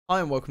Hi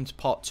and welcome to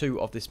part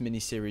 2 of this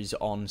mini-series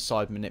on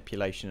side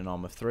manipulation in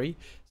Arma 3.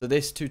 So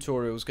this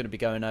tutorial is going to be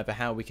going over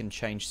how we can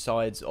change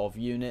sides of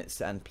units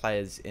and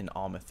players in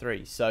Arma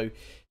 3. So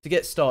to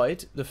get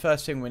started, the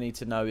first thing we need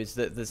to know is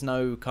that there's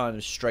no kind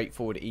of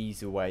straightforward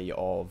easy way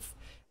of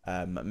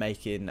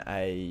making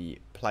a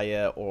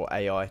player or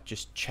AI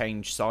just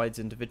change sides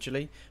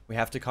individually. We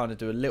have to kind of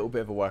do a little bit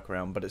of a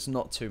workaround, but it's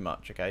not too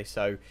much, okay?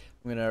 So I'm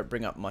going to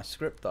bring up my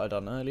script that I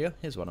done earlier.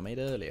 Here's one I made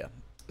earlier.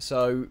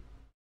 So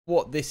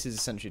what this is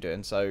essentially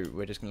doing, so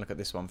we're just going to look at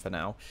this one for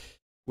now.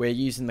 We're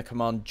using the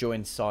command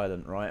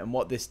joinSilent, right? And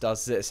what this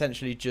does is it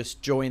essentially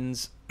just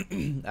joins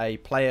a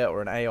player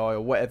or an AI or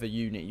whatever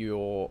unit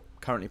you're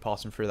currently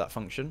passing through that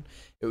function.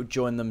 It will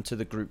join them to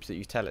the group that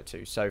you tell it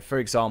to. So for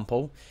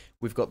example,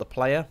 we've got the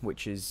player,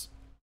 which is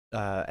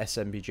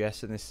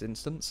SMBGS in this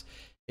instance,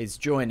 is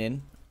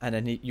joining, and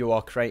then you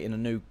are creating a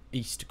new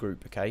East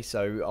group, okay?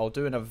 So I'll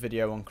do another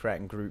video on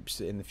creating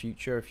groups in the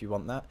future if you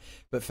want that.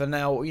 But for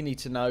now, all you need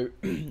to know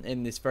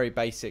in this very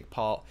basic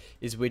part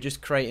is we're just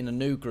creating a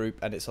new group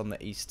and it's on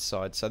the East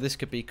side. So this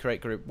could be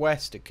create group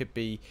West, it could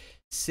be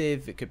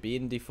Civ, it could be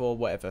Indy4,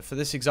 whatever. For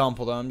this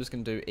example though, I'm just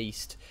going to do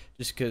East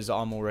just because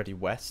I'm already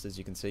West, as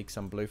you can see, because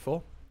I'm blue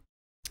 4.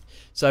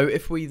 So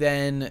if we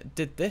then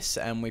did this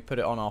and we put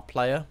it on our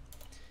player,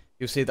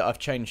 you'll see that I've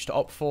changed to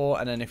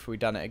op4, and then if we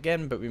done it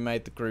again, but we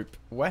made the group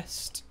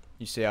West,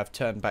 you see I've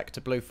turned back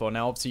to blue 4.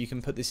 Now obviously you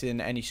can put this in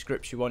any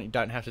scripts you want, you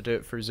don't have to do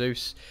it through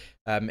Zeus.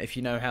 If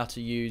you know how to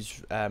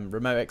use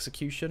remote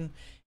execution,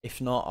 if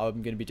not,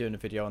 I'm going to be doing a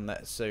video on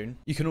that soon.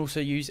 You can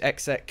also use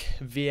exec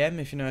VM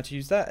if you know how to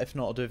use that. If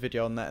not, I'll do a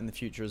video on that in the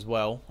future as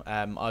well.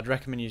 I'd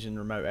recommend using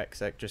remote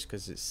exec just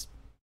because it's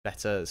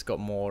better, it's got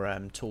more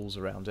tools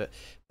around it,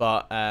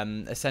 but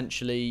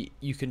essentially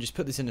you can just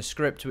put this in a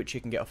script which you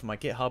can get off of my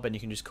GitHub, and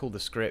you can just call the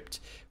script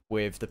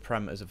with the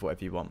parameters of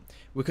whatever you want.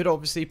 We could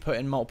obviously put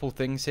in multiple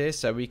things here,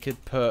 so we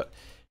could put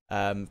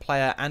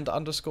player and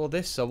underscore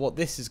this. So what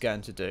this is going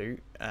to do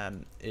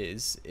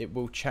is it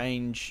will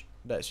change.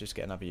 Let's just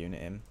get another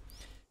unit in.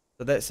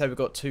 So let's say we've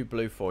got 2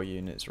 blue 4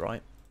 units,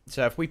 right?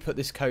 So if we put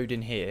this code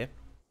in here,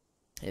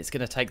 it's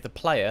going to take the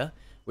player,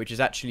 which is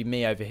actually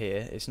me over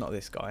here. It's not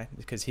this guy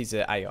because he's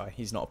an AI,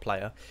 he's not a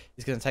player.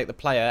 It's going to take the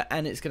player,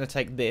 and it's going to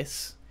take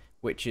this,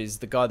 which is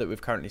the guy that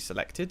we've currently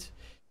selected.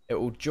 It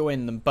will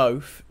join them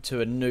both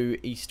to a new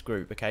East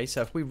group, okay?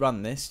 So if we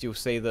run this, you'll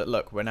see that,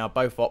 look, we're now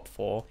both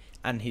op4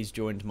 and he's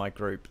joined my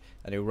group,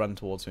 and he'll run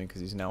towards me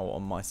because he's now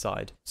on my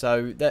side.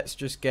 So let's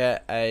just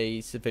get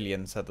a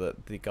civilian so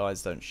that the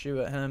guys don't shoot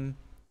at him,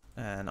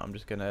 and I'm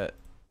just going to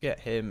get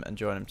him and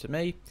join him to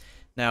me.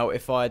 Now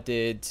if I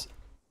did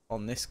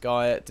on this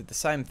guy, did the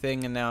same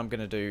thing, and now I'm going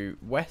to do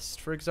West,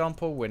 for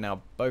example. We're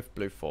now both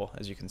blue 4.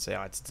 As you can see,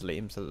 I had to delete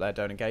him so that they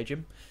don't engage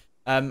him.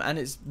 And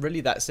it's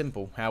really that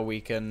simple how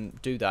we can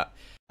do that.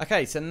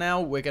 Okay, so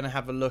now we're going to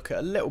have a look at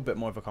a little bit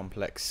more of a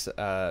complex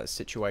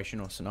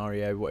situation or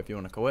scenario, whatever you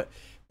want to call it.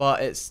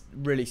 But it's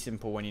really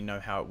simple when you know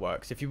how it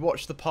works. If you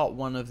watch the part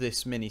 1 of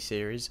this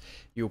mini-series,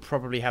 you'll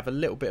probably have a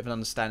little bit of an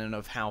understanding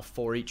of how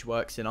for each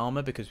works in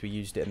Arma, because we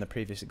used it in the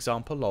previous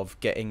example of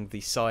getting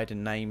the side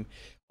and name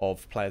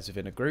of players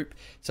within a group.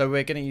 So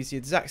we're going to use the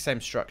exact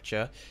same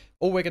structure.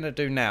 All we're going to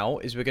do now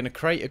is we're going to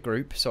create a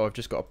group. So I've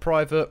just got a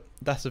private,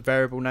 that's a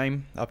variable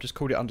name. I've just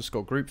called it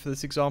underscore group for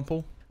this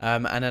example.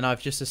 And then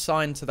I've just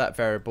assigned to that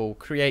variable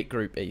create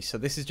group East. So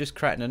this is just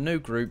creating a new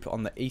group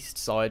on the East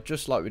side,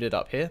 just like we did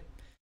up here.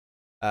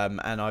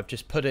 And I've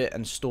just put it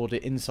and stored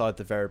it inside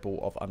the variable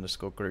of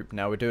underscore group.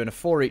 Now we're doing a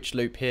for each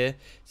loop here.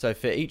 So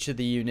for each of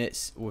the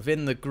units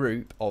within the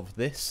group of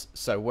this,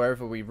 so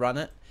wherever we run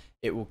it,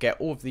 it will get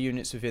all of the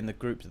units within the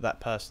group that that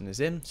person is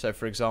in. So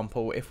for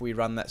example, if we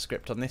run that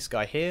script on this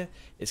guy here,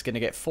 it's going to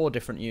get 4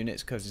 different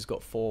units because he's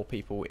got 4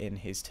 people in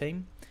his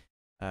team.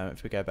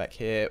 If we go back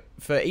here,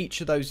 for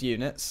each of those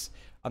units,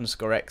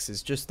 underscore X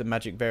is just the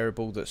magic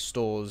variable that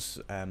stores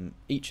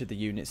each of the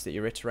units that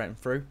you're iterating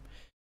through.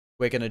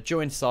 We're going to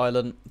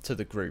joinSilent to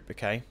the group,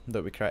 okay,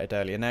 that we created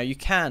earlier. Now you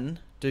can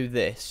do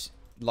this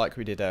like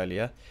we did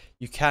earlier.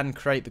 You can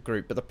create the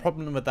group, but the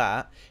problem with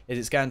that is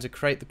it's going to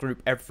create the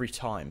group every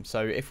time.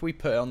 So if we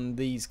put on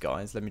these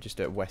guys, let me just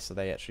do it West so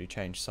they actually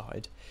change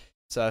side.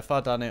 So if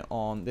I've done it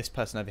on this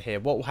person over here,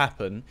 what will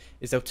happen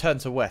is they'll turn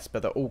to West,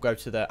 but they'll all go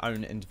to their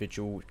own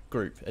individual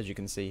group, as you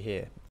can see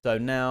here. So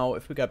now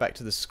if we go back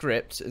to the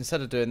script,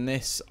 instead of doing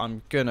this,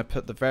 I'm going to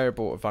put the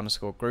variable of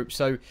underscore group.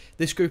 So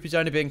this group is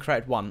only being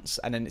created once,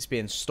 and then it's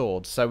being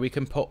stored. So we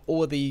can put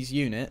all of these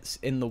units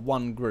in the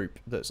one group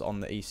that's on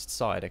the East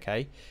side,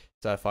 okay?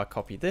 So if I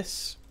copy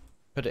this,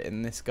 put it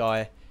in this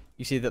guy,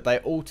 you see that they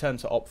all turn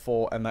to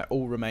op4 and they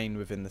all remain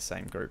within the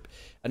same group.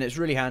 And it's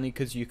really handy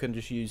because you can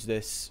just use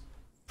this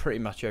pretty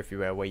much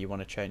everywhere where you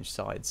want to change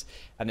sides,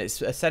 and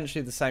it's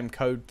essentially the same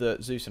code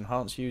that Zeus and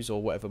Hans use,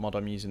 or whatever mod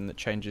I'm using that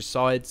changes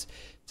sides.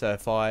 So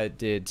if I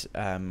did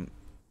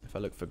if I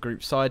look for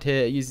group side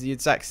here, it uses the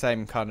exact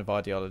same kind of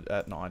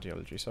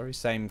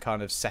same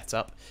kind of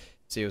setup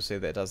So you'll see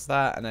that it does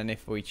that, and then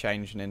if we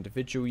change an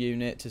individual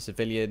unit to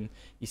civilian,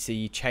 you see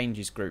he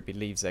changes group, he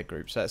leaves their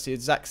group. So that's the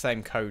exact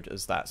same code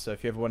as that. So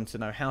if you ever wanted to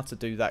know how to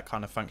do that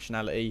kind of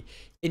functionality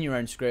in your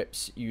own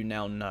scripts, you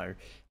now know.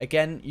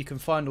 Again, you can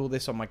find all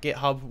this on my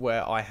GitHub,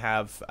 where I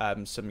have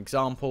some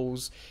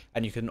examples,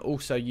 and you can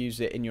also use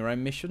it in your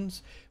own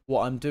missions.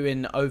 What I'm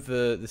doing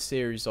over the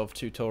series of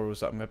tutorials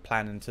that I'm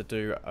planning to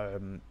do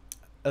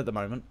at the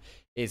moment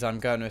is I'm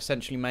going to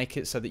essentially make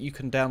it so that you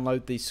can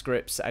download these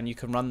scripts and you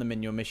can run them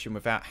in your mission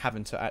without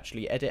having to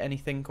actually edit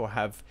anything or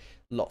have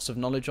lots of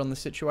knowledge on the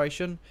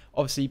situation.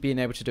 Obviously, being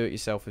able to do it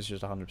yourself is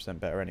just 100%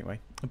 better anyway.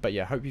 But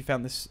yeah, hope you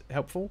found this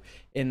helpful.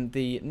 In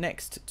the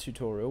next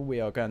tutorial, we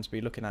are going to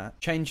be looking at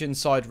changing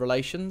side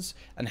relations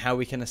and how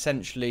we can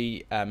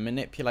essentially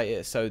manipulate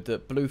it so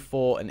that Blue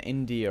 4 and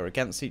India are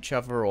against each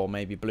other, or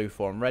maybe Blue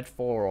 4 and Red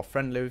 4 or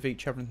friendly with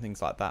each other and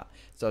things like that.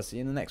 So I'll see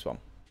you in the next one.